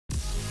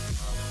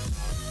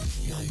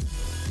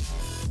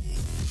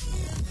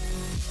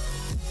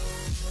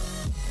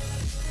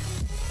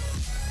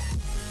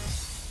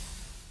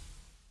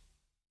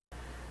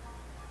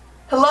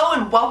Hello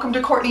and welcome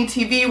to Courtney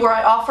TV, where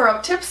I offer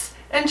up tips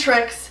and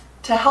tricks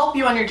to help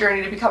you on your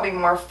journey to becoming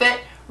more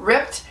fit,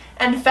 ripped,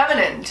 and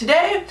feminine.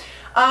 Today,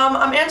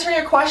 I'm answering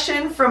a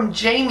question from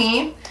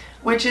Jamie,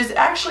 which is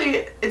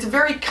actually, it's a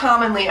very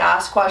commonly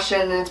asked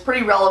question and it's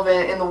pretty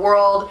relevant in the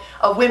world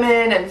of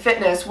women and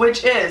fitness,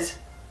 which is,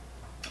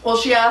 well,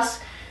 she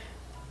asks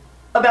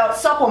about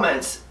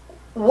supplements.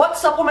 What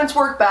supplements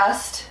work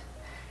best?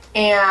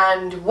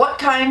 And what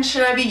kind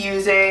should I be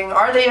using?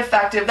 Are they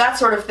effective? That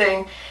sort of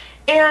thing.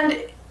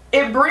 And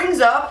it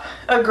brings up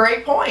a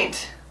great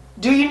point.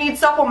 Do you need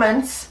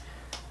supplements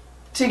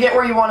to get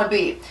where you want to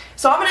be?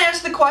 So I'm going to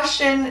answer the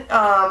question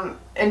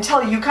and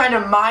tell you kind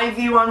of my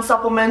view on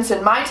supplements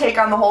and my take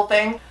on the whole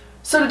thing.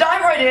 So to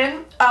dive right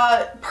in,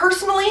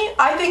 personally,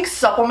 I think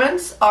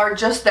supplements are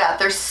just that.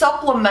 They're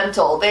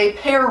supplemental. They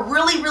pair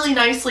really, really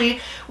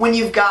nicely when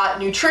you've got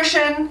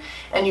nutrition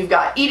and you've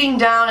got eating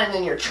down and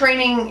then you're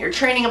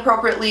training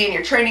appropriately and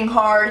you're training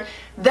hard.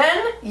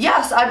 Then,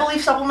 yes, I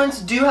believe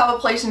supplements do have a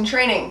place in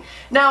training.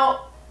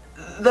 Now,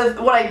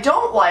 what I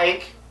don't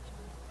like,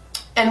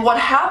 and what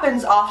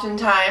happens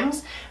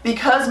oftentimes,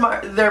 because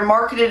they're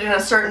marketed in a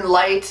certain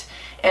light,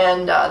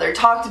 and they're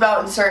talked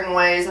about in certain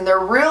ways, and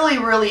they're really,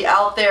 really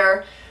out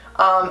there,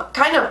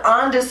 kind of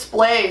on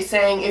display,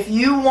 saying if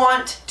you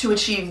want to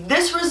achieve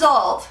this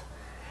result,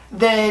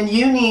 then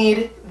you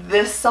need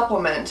this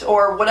supplement,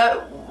 or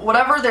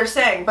whatever they're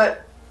saying.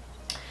 But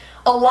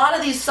a lot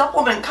of these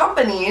supplement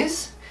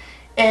companies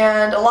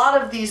and a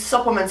lot of these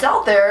supplements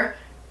out there,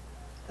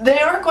 they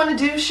aren't going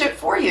to do shit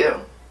for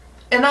you.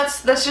 And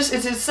that's just,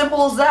 it's as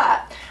simple as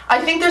that.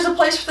 I think there's a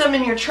place for them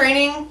in your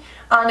training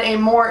on a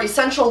more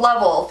essential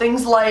level.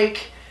 Things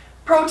like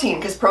protein,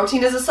 because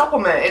protein is a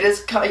supplement.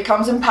 It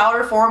comes in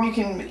powder form. You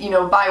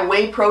can, buy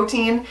whey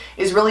protein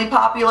is really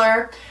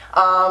popular.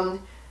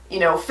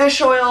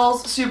 Fish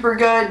oils, super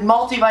good.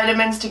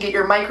 Multivitamins to get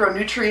your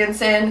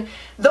micronutrients in.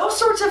 Those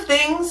sorts of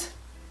things,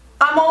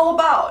 I'm all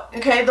about.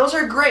 Okay, those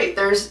are great.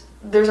 There's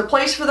a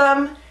place for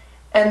them,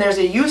 and there's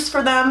a use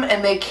for them,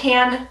 and they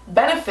can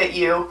benefit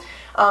you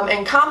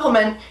and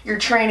complement your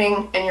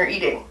training and your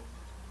eating.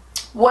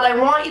 What I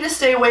want you to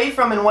stay away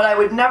from, and what I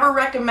would never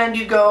recommend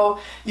you go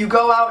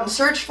out and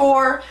search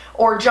for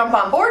or jump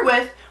on board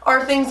with,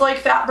 are things like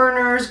fat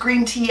burners,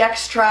 green tea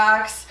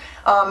extracts.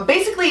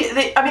 Basically,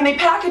 they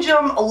package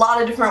them a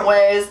lot of different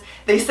ways.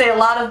 They say a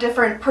lot of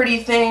different pretty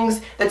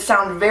things that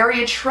sound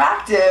very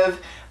attractive,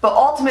 but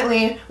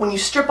ultimately, when you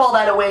strip all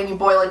that away and you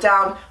boil it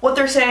down, what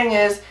they're saying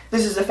is,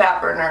 this is a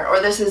fat burner, or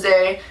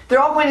they're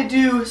all going to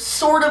do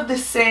sort of the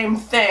same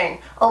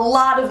thing. A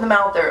lot of them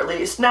out there, at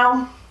least.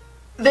 Now,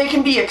 they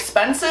can be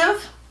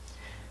expensive,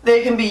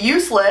 they can be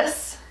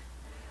useless,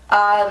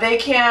 they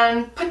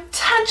can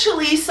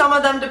potentially, some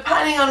of them,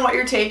 depending on what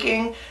you're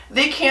taking,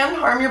 they can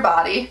harm your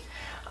body,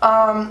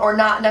 or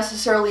not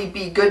necessarily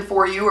be good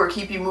for you or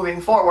keep you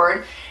moving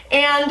forward.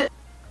 And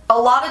a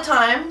lot of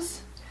times,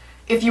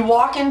 if you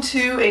walk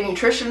into a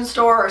nutrition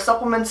store or a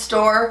supplement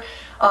store,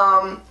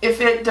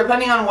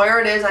 depending on where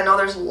it is, I know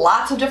there's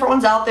lots of different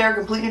ones out there,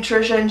 Complete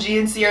Nutrition,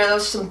 GNC, are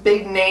those some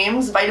big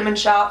names, Vitamin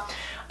Shop.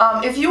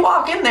 If you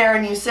walk in there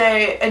and you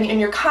say, and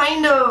you're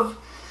kind of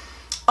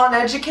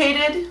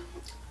uneducated,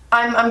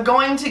 I'm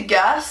going to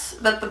guess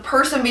that the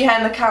person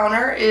behind the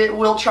counter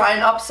will try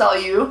and upsell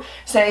you,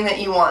 saying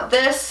that you want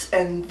this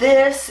and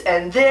this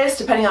and this,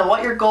 depending on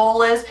what your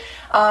goal is.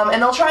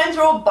 And they'll try and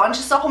throw a bunch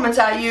of supplements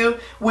at you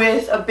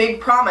with a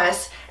big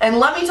promise. And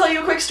let me tell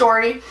you a quick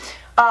story.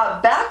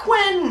 Back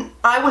when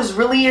I was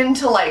really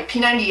into like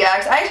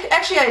P90X, I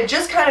had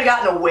just kind of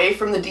gotten away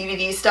from the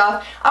DVD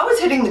stuff. I was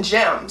hitting the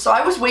gym, so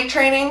I was weight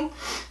training.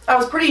 I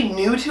was pretty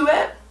new to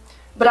it,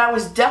 but I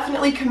was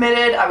definitely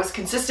committed. I was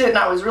consistent, and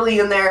I was really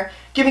in there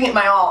giving it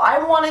my all.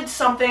 I wanted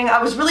something,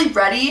 I was really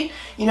ready,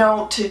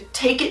 to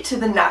take it to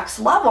the next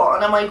level.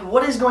 And I'm like,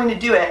 what is going to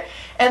do it?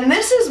 And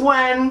this is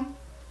when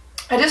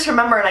I just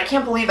remember, and I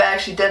can't believe I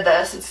actually did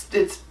this.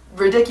 It's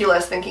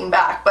ridiculous thinking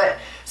back. But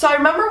so I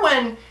remember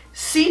when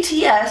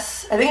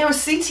CTS, I think it was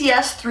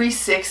CTS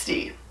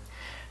 360.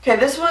 Okay,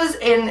 this was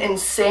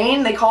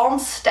insane. They call them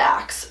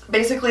stacks.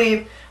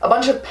 Basically, a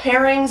bunch of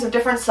pairings of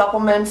different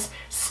supplements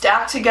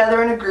stacked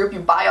together in a group. You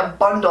buy a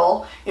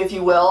bundle, if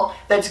you will,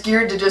 that's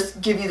geared to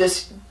just give you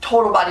this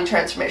total body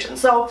transformation.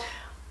 So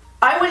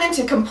I went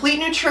into Complete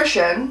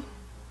Nutrition,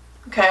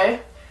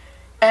 okay,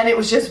 and it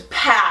was just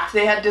packed.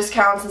 They had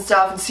discounts and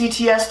stuff, and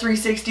CTS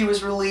 360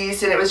 was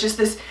released, and it was just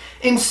this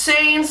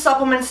insane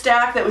supplement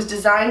stack that was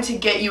designed to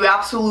get you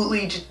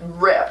absolutely just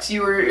ripped. It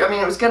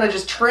was gonna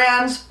just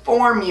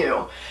transform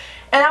you.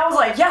 And I was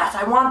like, yes,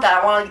 I want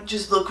that. I want to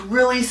just look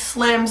really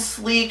slim,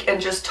 sleek,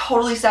 and just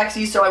totally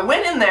sexy. So I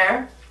went in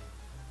there,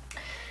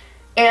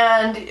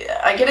 and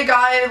I get a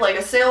guy, like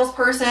a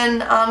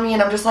salesperson on me,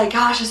 and I'm just like,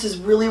 gosh, this is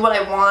really what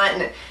I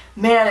want. And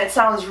man, it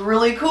sounds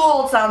really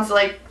cool. It sounds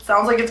like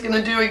it's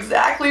gonna do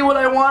exactly what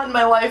I want in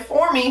my life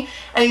for me.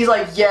 And he's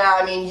like, yeah,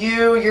 I mean,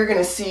 you're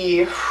gonna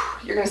see,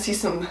 you're gonna see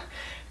some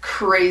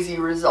crazy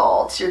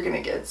results. You're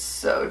gonna get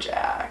so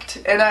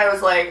jacked. And I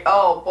was like,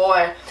 oh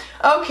boy.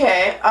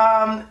 Okay,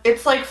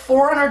 it's like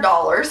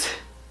 $400.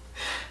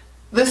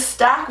 The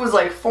stack was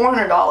like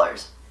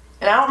 $400.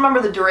 And I don't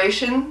remember the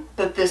duration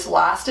that this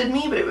lasted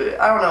me, but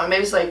I don't know, maybe it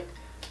was like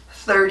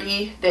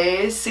 30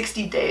 days,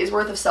 60 days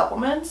worth of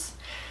supplements.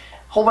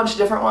 Whole bunch of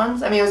different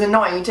ones. I mean, it was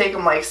annoying. You take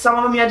them like, some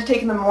of them you had to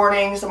take in the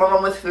morning, some of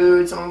them with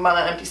food, some of them on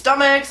an empty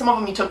stomach, some of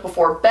them you took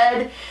before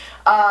bed.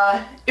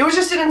 It was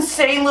just an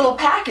insane little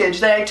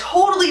package that I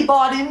totally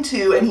bought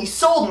into, and he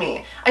sold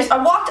me. I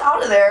walked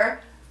out of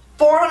there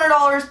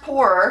 $400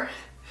 poorer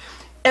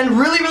and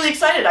really, really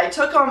excited. I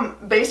took them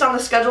based on the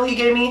schedule he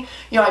gave me.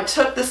 You know, I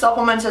took the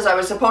supplements as I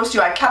was supposed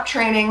to. I kept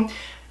training.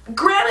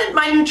 Granted,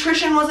 my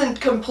nutrition wasn't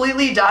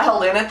completely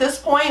dialed in at this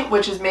point,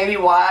 which is maybe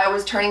why I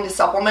was turning to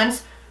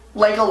supplements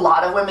like a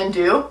lot of women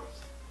do,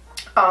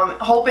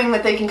 hoping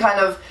that they can kind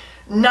of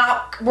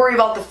not worry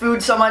about the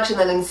food so much and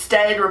then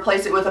instead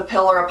replace it with a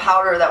pill or a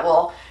powder that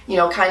will, you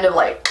know, kind of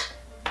like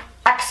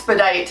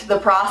expedite the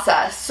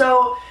process.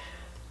 So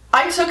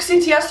I took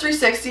CTS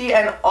 360,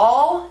 and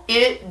all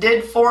it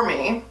did for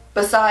me,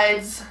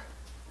 besides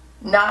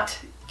not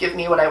give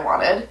me what I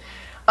wanted,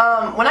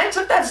 when I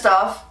took that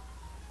stuff,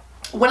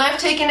 when I've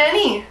taken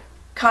any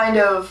kind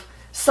of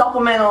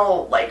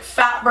supplemental like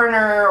fat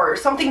burner or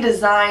something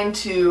designed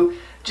to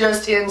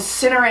just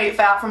incinerate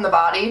fat from the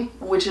body,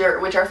 which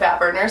are fat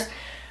burners,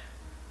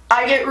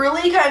 I get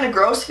really kind of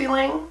gross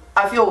feeling.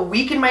 I feel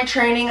weak in my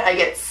training. I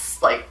get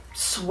like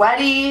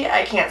sweaty.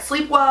 I can't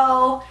sleep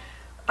well.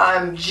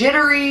 I'm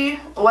jittery,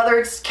 whether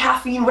it's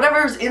caffeine,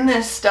 whatever's in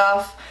this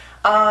stuff.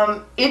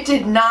 It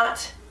did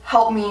not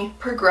help me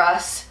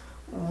progress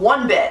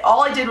one bit.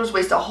 All I did was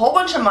waste a whole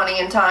bunch of money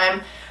and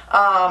time,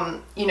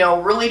 you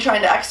know, really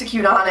trying to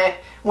execute on it,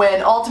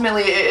 when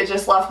ultimately it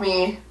just left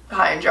me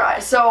high and dry.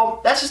 So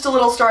that's just a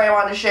little story I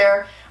wanted to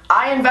share.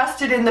 I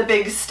invested in the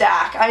big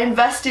stack. I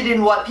invested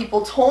in what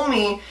people told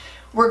me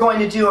were going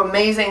to do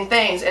amazing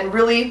things, and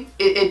really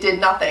it did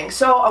nothing.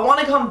 So I want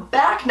to come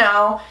back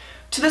now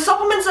to the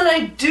supplements that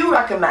I do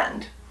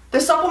recommend. The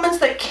supplements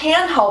that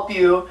can help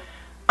you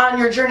on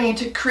your journey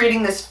to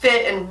creating this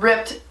fit and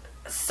ripped,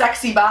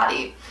 sexy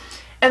body.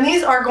 And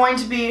these are going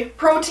to be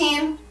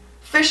protein,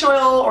 fish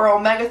oil or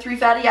omega-3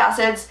 fatty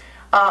acids,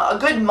 a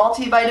good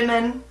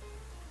multivitamin,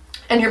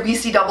 and your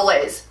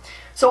BCAAs.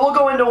 So we'll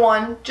go into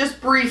one just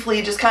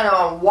briefly, just kind of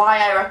on why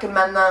I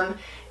recommend them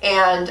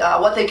and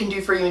what they can do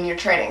for you in your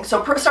training.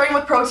 So starting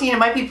with protein, it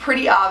might be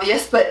pretty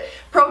obvious, but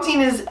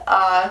protein is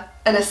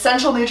an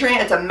essential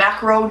nutrient. It's a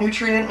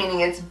macronutrient,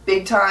 meaning it's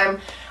big time.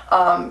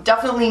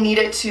 Definitely need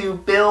it to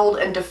build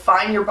and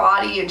define your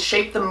body and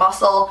shape the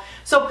muscle.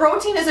 So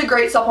protein is a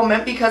great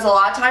supplement because a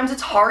lot of times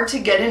it's hard to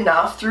get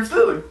enough through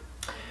food.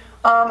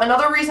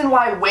 Another reason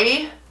why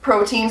whey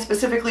protein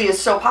specifically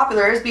is so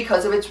popular is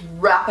because of its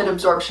rapid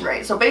absorption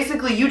rate. So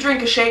basically you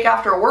drink a shake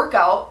after a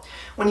workout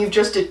when you've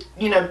just,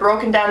 you know,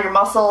 broken down your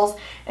muscles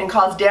and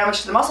caused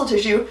damage to the muscle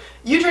tissue.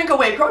 You drink a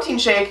whey protein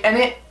shake and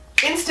it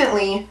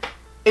instantly,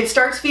 it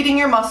starts feeding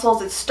your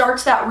muscles, it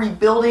starts that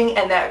rebuilding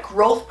and that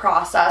growth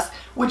process,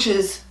 which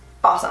is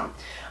awesome.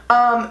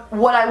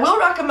 What I will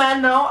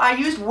recommend though, I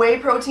used whey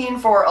protein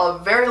for a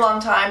very long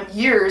time,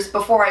 years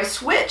before I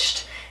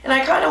switched, and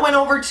I kind of went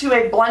over to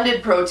a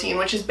blended protein,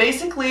 which is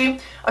basically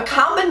a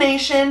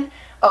combination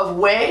of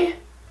whey,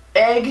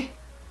 egg,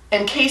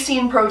 and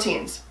casein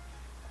proteins.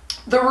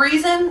 The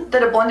reason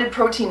that a blended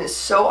protein is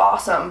so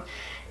awesome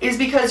is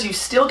because you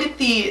still get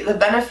the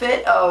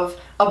benefit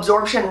of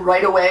absorption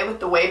right away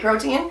with the whey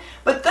protein,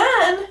 but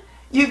then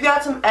you've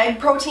got some egg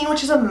protein,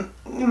 which is a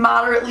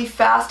moderately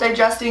fast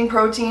digesting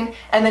protein,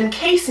 and then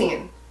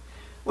casein,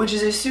 which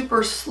is a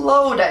super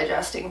slow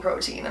digesting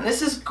protein. And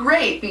this is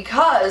great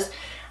because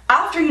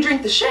after you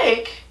drink the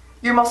shake,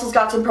 your muscles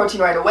got some protein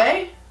right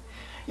away,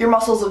 your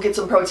muscles will get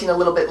some protein a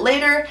little bit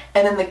later,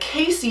 and then the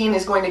casein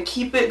is going to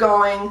keep it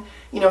going,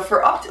 you know,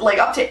 for up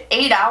to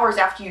 8 hours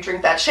after you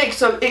drink that shake.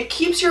 So it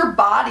keeps your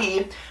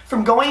body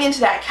from going into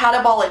that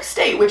catabolic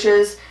state, which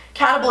is,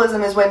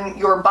 catabolism is when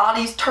your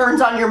body turns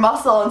on your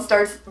muscle and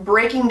starts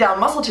breaking down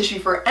muscle tissue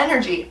for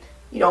energy.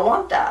 You don't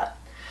want that.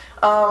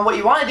 What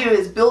you want to do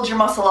is build your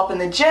muscle up in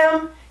the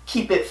gym,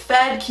 keep it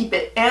fed, keep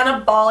it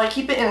anabolic,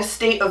 keep it in a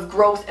state of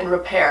growth and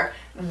repair.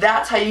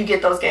 That's how you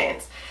get those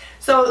gains.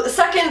 So the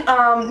second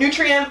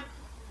nutrient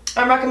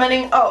I'm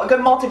recommending, a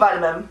good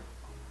multivitamin.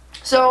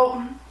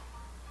 So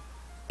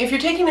if you're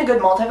taking a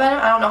good multivitamin,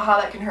 I don't know how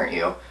that can hurt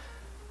you.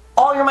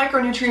 All your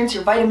micronutrients,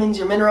 your vitamins,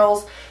 your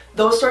minerals,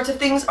 those sorts of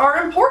things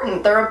are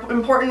important. They're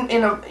important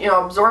in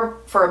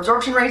for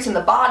absorption rates in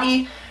the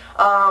body.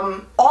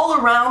 All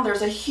around,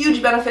 there's a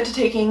huge benefit to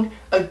taking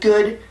a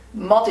good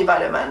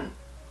multivitamin.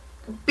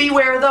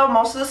 Beware though,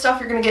 most of the stuff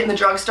you're going to get in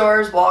the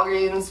drugstores,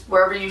 Walgreens,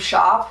 wherever you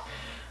shop,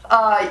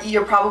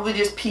 you're probably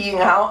just peeing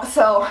out.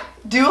 So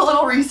do a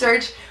little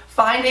research,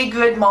 find a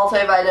good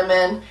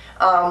multivitamin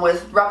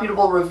with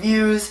reputable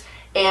reviews,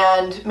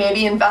 and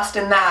maybe invest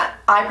in that.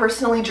 I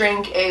personally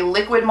drink a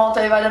liquid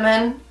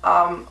multivitamin,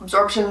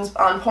 absorption's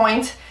on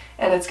point,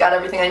 and it's got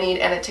everything I need,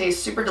 and it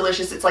tastes super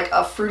delicious. It's like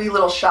a fruity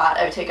little shot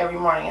I take every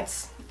morning.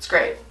 It's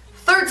great.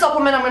 Third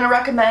supplement I'm going to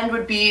recommend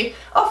would be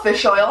a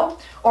fish oil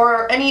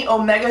or any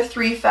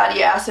omega-3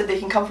 fatty acid. They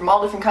can come from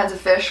all different kinds of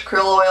fish,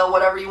 krill oil,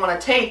 whatever you want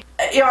to take.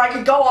 You know, I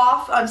could go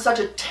off on such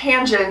a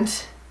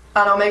tangent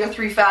on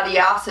omega-3 fatty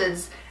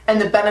acids and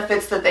the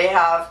benefits that they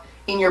have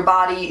in your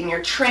body, in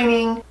your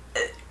training.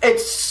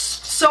 It's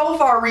so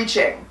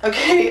far-reaching,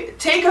 okay?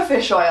 Take a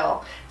fish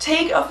oil.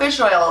 Take a fish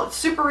oil. It's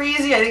super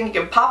easy. I think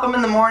you can pop them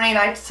in the morning.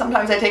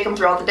 Sometimes I take them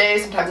throughout the day.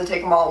 Sometimes I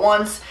take them all at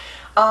once.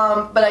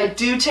 But I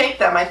do take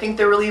them. I think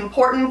they're really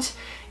important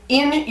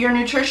in your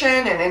nutrition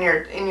and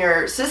in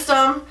your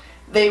system.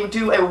 They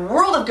do a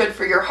world of good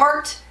for your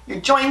heart,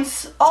 your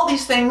joints, all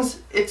these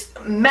things. It's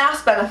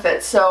mass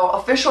benefits. So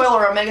a fish oil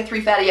or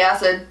omega-3 fatty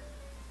acid,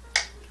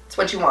 it's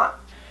what you want.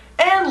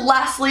 And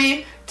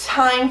lastly,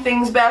 tying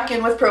things back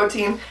in with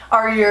protein,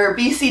 are your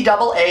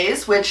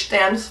BCAAs, which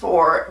stands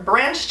for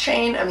branched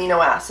chain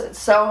amino acids.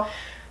 So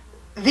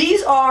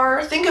these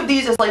are, think of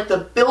these as like the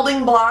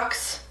building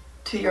blocks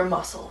to your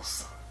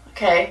muscles,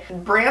 okay?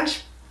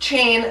 Branched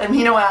chain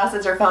amino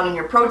acids are found in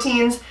your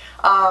proteins.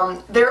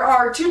 There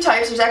are two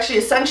types. There's actually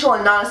essential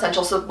and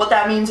non-essential. So what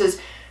that means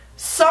is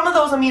some of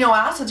those amino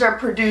acids are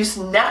produced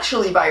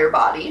naturally by your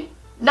body,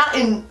 not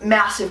in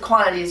massive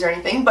quantities or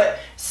anything, but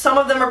some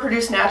of them are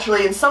produced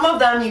naturally, and some of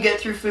them you get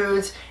through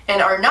foods and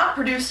are not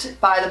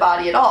produced by the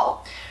body at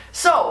all.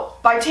 So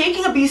by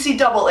taking a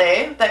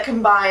BCAA that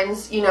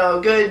combines, you know,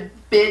 a good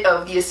bit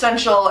of the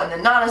essential and the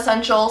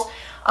non-essentials,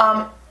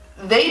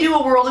 they do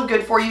a world of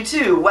good for you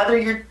too, whether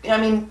you're, I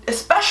mean,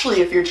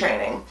 especially if you're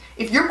training.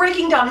 If you're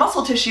breaking down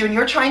muscle tissue and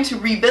you're trying to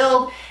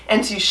rebuild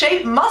and to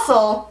shape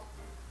muscle,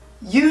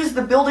 use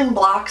the building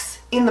blocks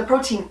in the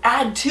protein,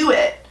 add to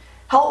it.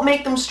 Help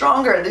make them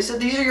stronger. These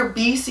are your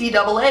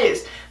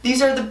BCAAs.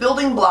 These are the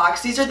building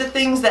blocks. These are the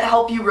things that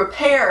help you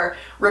repair,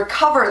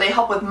 recover. They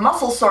help with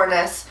muscle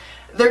soreness.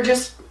 They're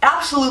just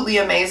absolutely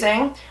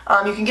amazing.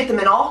 You can get them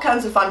in all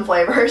kinds of fun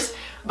flavors,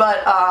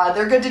 but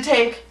they're good to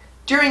take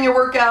during your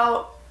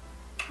workout,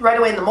 right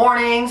away in the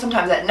morning,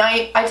 sometimes at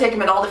night. I take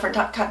them at all different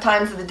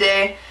times of the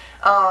day,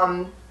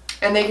 and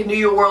they can do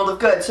you a world of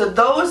good. So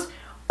those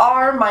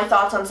are my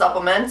thoughts on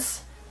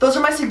supplements. Those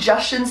are my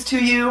suggestions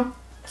to you.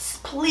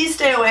 Please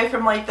stay away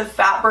from like the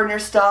fat burner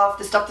stuff,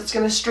 the stuff that's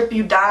going to strip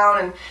you down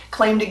and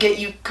claim to get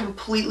you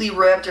completely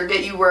ripped or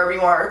get you wherever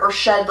you are or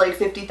shed like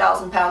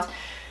 50,000 pounds.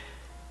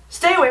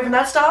 Stay away from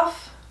that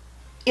stuff.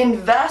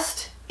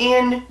 Invest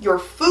in your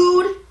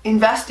food,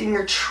 invest in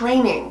your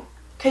training.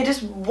 Okay,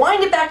 just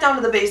wind it back down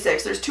to the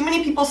basics. There's too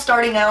many people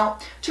starting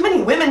out, too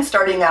many women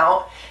starting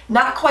out,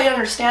 not quite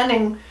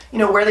understanding, you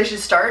know, where they should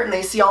start, and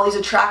they see all these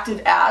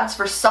attractive ads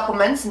for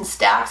supplements and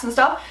stacks and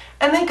stuff,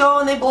 and they go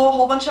and they blow a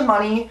whole bunch of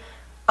money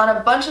on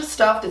a bunch of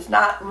stuff that's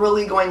not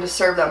really going to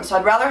serve them. So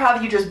I'd rather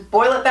have you just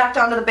boil it back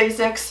down to the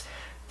basics,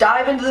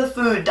 dive into the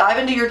food, dive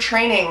into your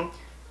training.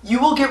 You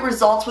will get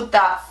results with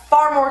that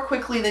far more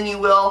quickly than you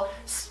will,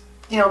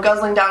 you know,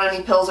 guzzling down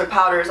any pills or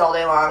powders all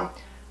day long.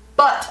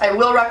 But I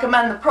will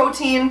recommend the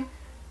protein,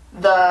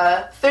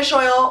 the fish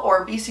oil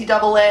or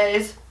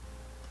BCAAs,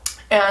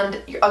 and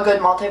a good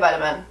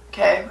multivitamin.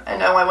 Okay, I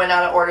know I went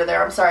out of order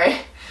there, I'm sorry.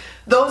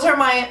 Those are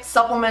my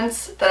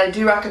supplements that I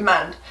do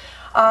recommend.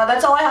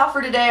 That's all I have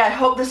for today. I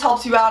hope this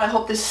helps you out. I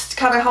hope this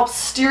kind of helps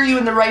steer you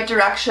in the right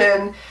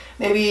direction,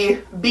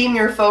 maybe beam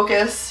your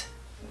focus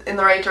in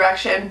the right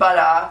direction,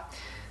 but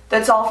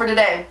that's all for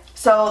today.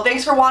 So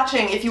thanks for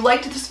watching. If you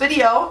liked this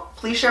video,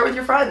 please share it with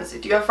your friends.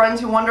 If you have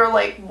friends who wonder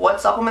like what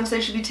supplements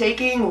they should be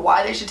taking,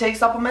 why they should take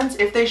supplements,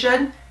 if they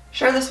should,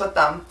 share this with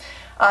them.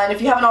 And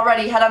if you haven't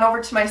already, head on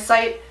over to my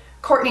site,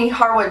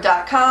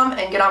 CourtneyHarwood.com,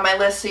 and get on my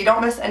list so you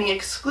don't miss any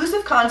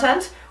exclusive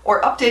content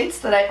or updates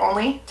that I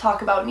only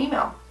talk about in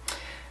email.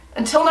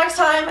 Until next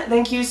time,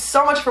 thank you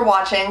so much for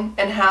watching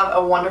and have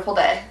a wonderful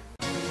day.